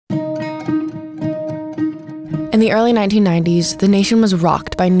the early 1990s, the nation was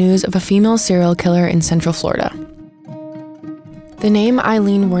rocked by news of a female serial killer in Central Florida. The name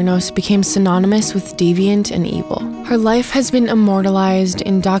Aileen Wuornos became synonymous with deviant and evil. Her life has been immortalized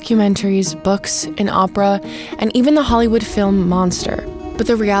in documentaries, books, in opera, and even the Hollywood film Monster. But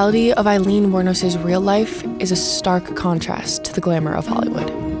the reality of Aileen Wuornos' real life is a stark contrast to the glamour of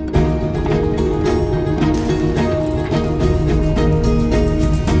Hollywood.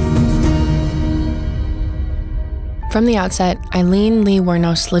 From the outset, Aileen Lee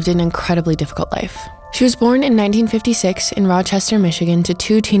Wuornos lived an incredibly difficult life. She was born in 1956 in Rochester, Michigan to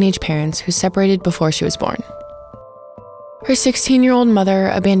two teenage parents who separated before she was born. Her 16-year-old mother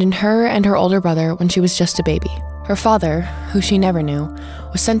abandoned her and her older brother when she was just a baby. Her father, who she never knew,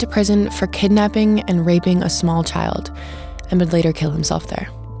 was sent to prison for kidnapping and raping a small child, and would later kill himself there.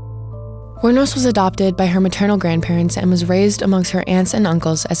 Wuornos was adopted by her maternal grandparents and was raised amongst her aunts and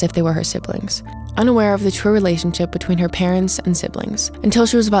uncles as if they were her siblings, unaware of the true relationship between her parents and siblings, until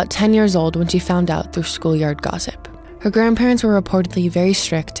she was about 10 years old when she found out through schoolyard gossip. Her grandparents were reportedly very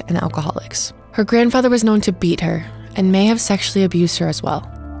strict and alcoholics. Her grandfather was known to beat her, and may have sexually abused her as well.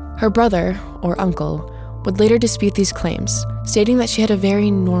 Her brother, or uncle, would later dispute these claims, stating that she had a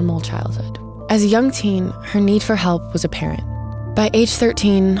very normal childhood. As a young teen, her need for help was apparent. By age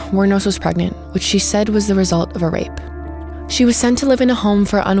 13, Wuornos was pregnant, which she said was the result of a rape. She was sent to live in a home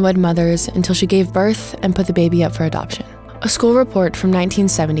for unwed mothers until she gave birth and put the baby up for adoption. A school report from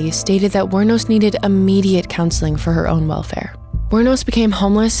 1970 stated that Wuornos needed immediate counseling for her own welfare. Wuornos became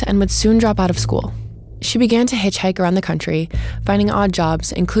homeless and would soon drop out of school. She began to hitchhike around the country, finding odd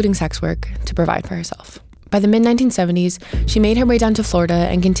jobs, including sex work, to provide for herself. By the mid-1970s, she made her way down to Florida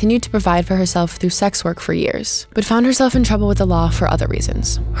and continued to provide for herself through sex work for years, but found herself in trouble with the law for other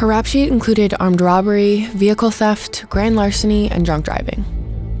reasons. Her rap sheet included armed robbery, vehicle theft, grand larceny, and drunk driving.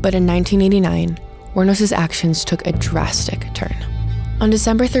 But in 1989, Wuornos' actions took a drastic turn. On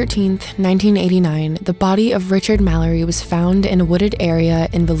December 13th, 1989, the body of Richard Mallory was found in a wooded area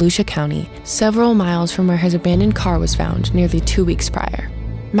in Volusia County, several miles from where his abandoned car was found nearly 2 weeks prior.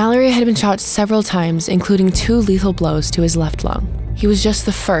 Mallory had been shot several times, including 2 lethal blows to his left lung. He was just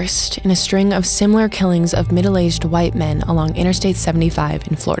the first in a string of similar killings of middle-aged white men along Interstate 75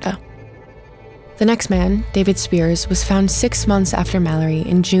 in Florida. The next man, David Spears, was found 6 months after Mallory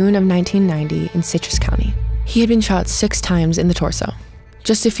in June of 1990 in Citrus County. He had been shot 6 times in the torso.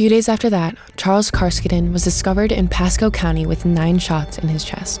 Just a few days after that, Charles Karskinen was discovered in Pasco County with 9 shots in his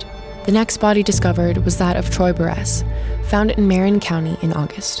chest. The next body discovered was that of Troy Burress, found in Marin County in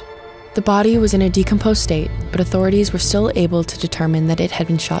August. The body was in a decomposed state, but authorities were still able to determine that it had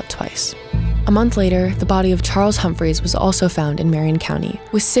been shot twice. A month later, the body of Charles Humphreys was also found in Marin County,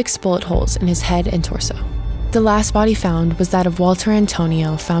 with 6 bullet holes in his head and torso. The last body found was that of Walter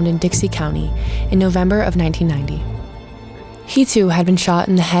Antonio, found in Dixie County in November of 1990. He too had been shot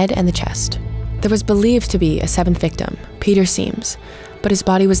in the head and the chest. There was believed to be a 7th victim, Peter Seams, but his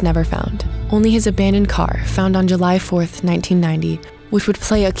body was never found. Only his abandoned car, found on July 4th, 1990, which would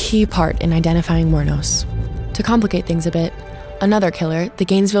play a key part in identifying Wuornos. To complicate things a bit, another killer, the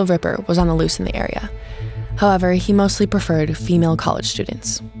Gainesville Ripper, was on the loose in the area. However, he mostly preferred female college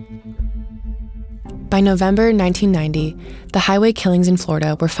students. By November 1990, the highway killings in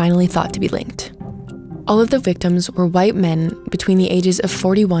Florida were finally thought to be linked. All of the victims were white men between the ages of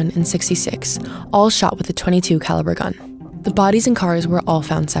 41 and 66, all shot with a .22 caliber gun. The bodies and cars were all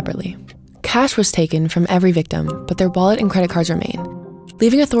found separately. Cash was taken from every victim, but their wallet and credit cards remain,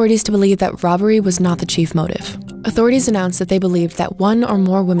 leaving authorities to believe that robbery was not the chief motive. Authorities announced that they believed that 1 or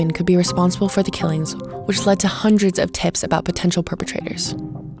more women could be responsible for the killings, which led to hundreds of tips about potential perpetrators.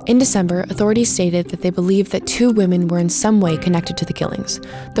 In December, authorities stated that they believed that 2 women were in some way connected to the killings,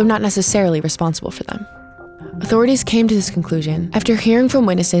 though not necessarily responsible for them. Authorities came to this conclusion after hearing from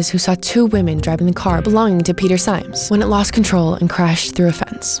witnesses who saw 2 women driving the car belonging to Peter Symes when it lost control and crashed through a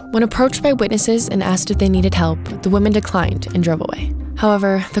fence. When approached by witnesses and asked if they needed help, the women declined and drove away.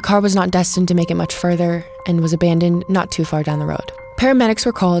 However, the car was not destined to make it much further and was abandoned not too far down the road. Paramedics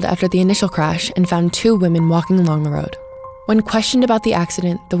were called after the initial crash and found 2 women walking along the road. When questioned about the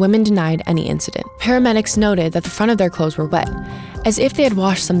accident, the women denied any incident. Paramedics noted that the front of their clothes were wet, as if they had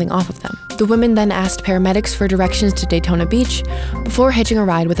washed something off of them. The women then asked paramedics for directions to Daytona Beach before hitching a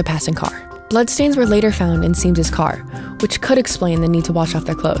ride with a passing car. Bloodstains were later found in Seams's car, which could explain the need to wash off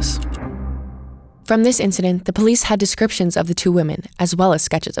their clothes. From this incident, the police had descriptions of the 2 women, as well as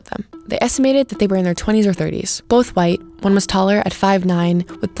sketches of them. They estimated that they were in their 20s or 30s, both white. One was taller at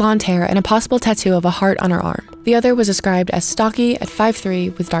 5'9", with blonde hair and a possible tattoo of a heart on her arm. The other was described as stocky at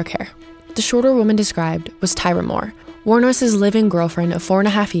 5'3", with dark hair. The shorter woman described was Tyra Moore, Wuornos' live-in girlfriend of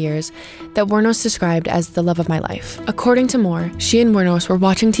 4.5 years that Wuornos described as the love of my life. According to Moore, she and Wuornos were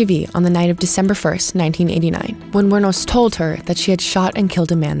watching TV on the night of December 1st, 1989, when Wuornos told her that she had shot and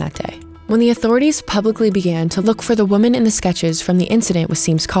killed a man that day. When the authorities publicly began to look for the woman in the sketches from the incident with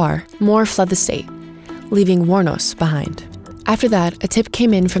Siem's car, Moore fled the state, leaving Wuornos behind. After that, a tip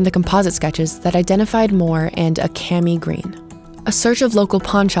came in from the composite sketches that identified Moore and a Cami Green. A search of local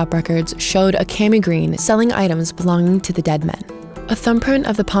pawn shop records showed a Cami Green selling items belonging to the dead men. A thumbprint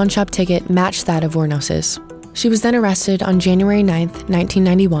of the pawn shop ticket matched that of Wuornos's. She was then arrested on January 9th,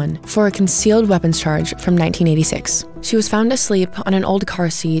 1991 for a concealed weapons charge from 1986. She was found asleep on an old car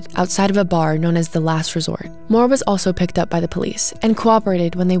seat outside of a bar known as The Last Resort. Moore was also picked up by the police and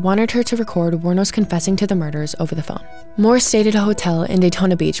cooperated when they wanted her to record Wuornos confessing to the murders over the phone. Moore stayed at a hotel in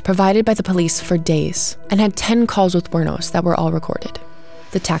Daytona Beach provided by the police for days and had 10 calls with Wuornos that were all recorded.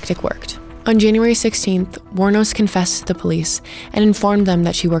 The tactic worked. On January 16th, Wuornos confessed to the police and informed them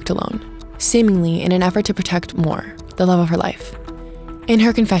that she worked alone, seemingly in an effort to protect Moore, the love of her life. In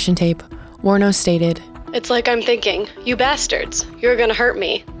her confession tape, Wuornos stated, "It's like I'm thinking, you bastards, you're gonna hurt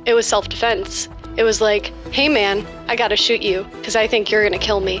me. It was self-defense. It was like, hey man, I gotta shoot you, because I think you're gonna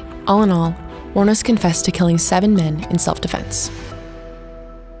kill me." All in all, Wuornos confessed to killing 7 men in self-defense.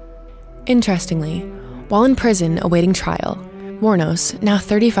 Interestingly, while in prison awaiting trial, Wuornos, now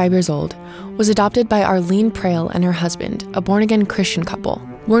 35 years old, was adopted by Arlene Prale and her husband, a born-again Christian couple.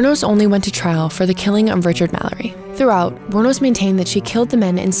 Wuornos only went to trial for the killing of Richard Mallory. Throughout, Wuornos maintained that she killed the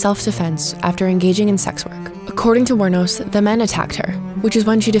men in self-defense after engaging in sex work. According to Wuornos, the men attacked her, which is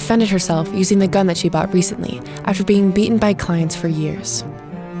when she defended herself using the gun that she bought recently after being beaten by clients for years.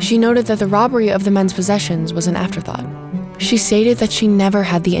 She noted that the robbery of the men's possessions was an afterthought. She stated that she never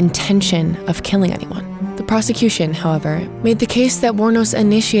had the intention of killing anyone. The prosecution, however, made the case that Wuornos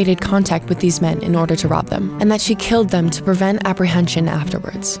initiated contact with these men in order to rob them, and that she killed them to prevent apprehension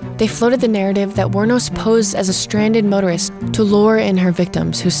afterwards. They floated the narrative that Wuornos posed as a stranded motorist to lure in her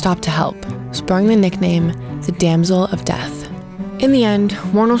victims who stopped to help, spurring the nickname the Damsel of Death. In the end,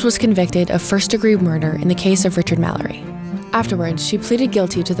 Wuornos was convicted of first-degree murder in the case of Richard Mallory. Afterwards, she pleaded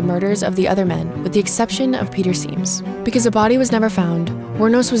guilty to the murders of the other men, with the exception of Peter Siems. Because a body was never found,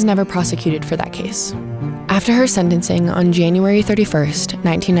 Wuornos was never prosecuted for that case. After her sentencing on January 31st,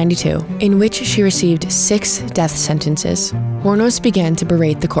 1992, in which she received 6 death sentences, Wuornos began to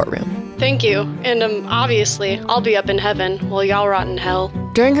berate the courtroom. "Thank you, and obviously, I'll be up in heaven while y'all rot in hell."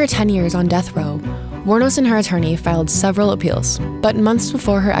 During her 10 years on death row, Wuornos and her attorney filed several appeals, but months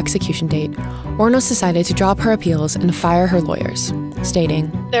before her execution date, Wuornos decided to drop her appeals and fire her lawyers,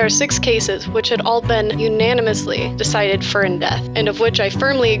 stating, "There are 6 cases which had all been unanimously decided for in death, and of which I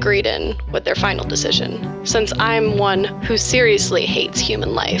firmly agreed in with their final decision, since I'm one who seriously hates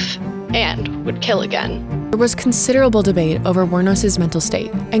human life and would kill again." There was considerable debate over Wuornos' mental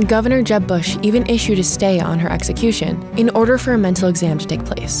state, and Governor Jeb Bush even issued a stay on her execution in order for a mental exam to take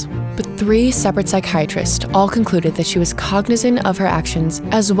place. But 3 separate psychiatrists all concluded that she was cognizant of her actions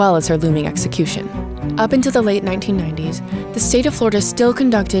as well as her looming execution. Up until the late 1990s, the state of Florida still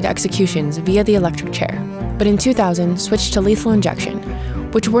conducted executions via the electric chair, but in 2000 switched to lethal injection,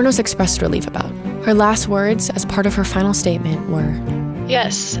 which Wuornos expressed relief about. Her last words as part of her final statement were,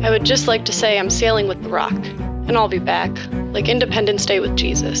 "Yes, I would just like to say I'm sailing with the Rock, and I'll be back, like Independence Day with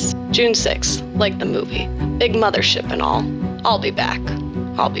Jesus. June 6th, like the movie. Big mothership and all. I'll be back.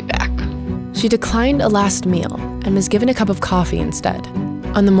 I'll be back." She declined a last meal and was given a cup of coffee instead.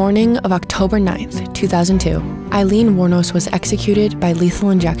 On the morning of October 9th, 2002, Aileen Wuornos was executed by lethal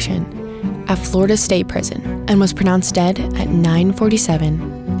injection at Florida State Prison and was pronounced dead at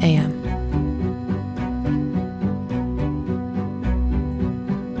 9:47 a.m.